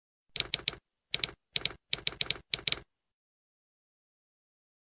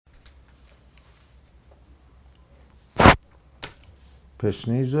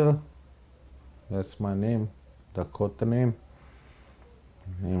Pishnija, that's my name, Dakota name.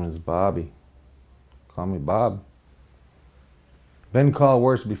 My name is Bobby. Call me Bob. Been called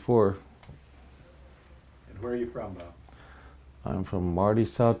worse before. And where are you from, Bob? I'm from Marty,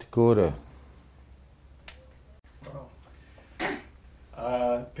 South Dakota.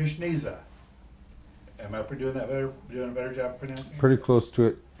 Pishniza. Am I doing that better? Doing a better job pronouncing it? Pretty close to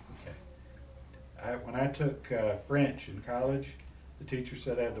it. Okay. When I took French in college, the teacher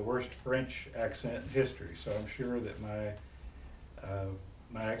said I had the worst French accent in history. So I'm sure that my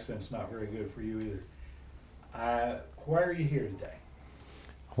accent's not very good for you either. Why are you here today?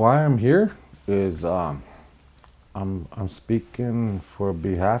 Why I'm here is I'm speaking for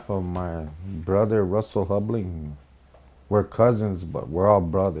behalf of my brother Russell Hubling. We're cousins, but we're all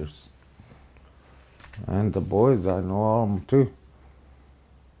brothers. And the boys, I know all of them too.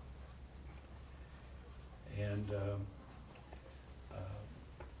 And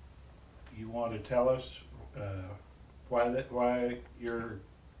you want to tell us why your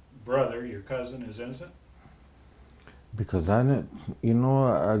brother, your cousin, is innocent? Because I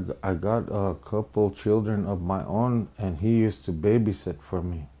got a couple children of my own, and he used to babysit for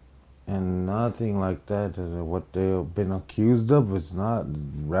me. And nothing like that, what they've been accused of is not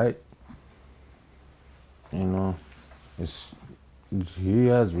right. You know, he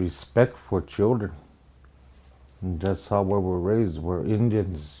has respect for children. And that's how we were raised. We're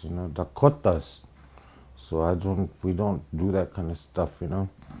Indians, you know, Dakotas. So we don't do that kind of stuff, you know.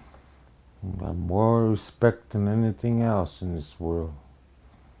 We have more respect than anything else in this world.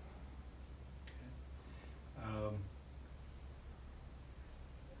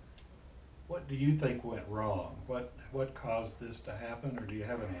 What do you think went wrong? What caused this to happen, or do you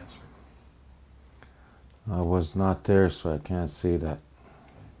have an answer? I was not there, so I can't say that.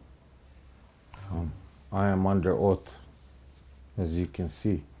 I am under oath, as you can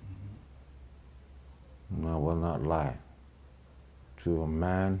see. Mm-hmm. I will not lie to a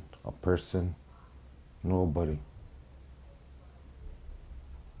man, a person, nobody.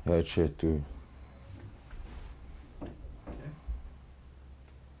 That's shit too. Okay.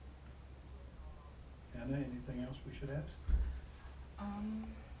 Anna, anything else we should ask?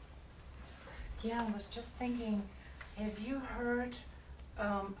 Yeah, I was just thinking, have you heard,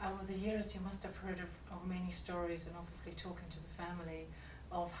 over the years, you must have heard of many stories, and obviously talking to the family,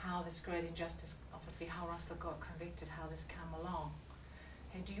 of how this great injustice, obviously how Russell got convicted, how this came along.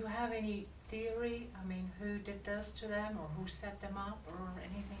 Hey, do you have any theory, I mean, who did this to them, or who set them up, or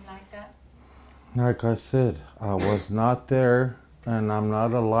anything like that? Like I said, I was not there, and I'm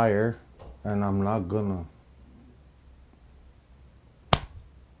not a liar, and I'm not gonna.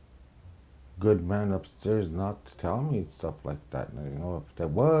 Good man upstairs not to tell me stuff like that. You know, if there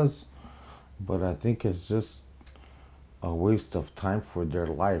was, but I think it's just a waste of time for their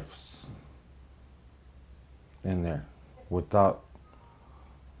lives in there without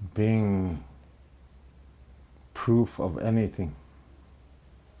being proof of anything.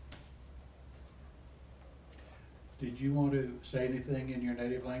 Did you want to say anything in your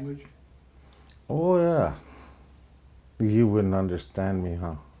native language? Oh yeah. You wouldn't understand me,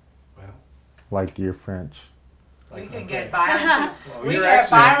 huh? Well, like you're French. We can get Byron to, we get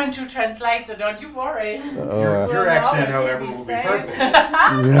Byron to translate, so don't you worry. Your accent, however, will be perfect.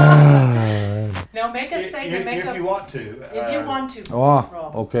 Yeah. No, make a statement. If you want to. If you want to.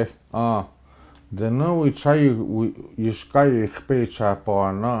 Oh, okay. Then we try you sky pecha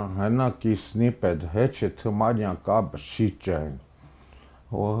pana, hanaki snippet, hetche to Marian Kab Shicha.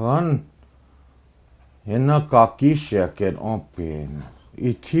 Ohan Henaka Kisha get open.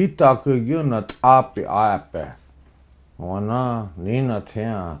 Itita kugunat api ape. Ona Nina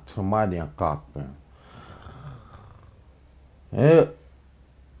Tea to Marian Kap.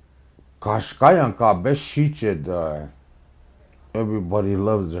 Kashkayan Kab Shicha. Everybody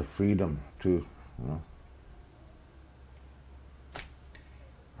loves their freedom too. You know?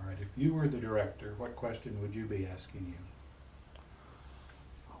 All right, if you were the director, what question would you be asking you?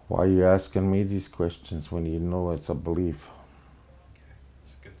 Why are you asking me these questions when you know it's a belief? Okay,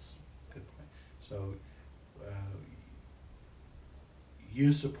 that's a good point. So,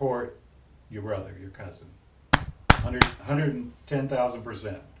 you support your brother, your cousin,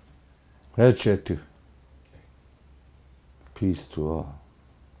 110,000%. That's it too. Okay. Peace to all.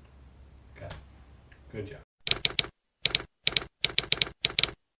 Got it. Good job.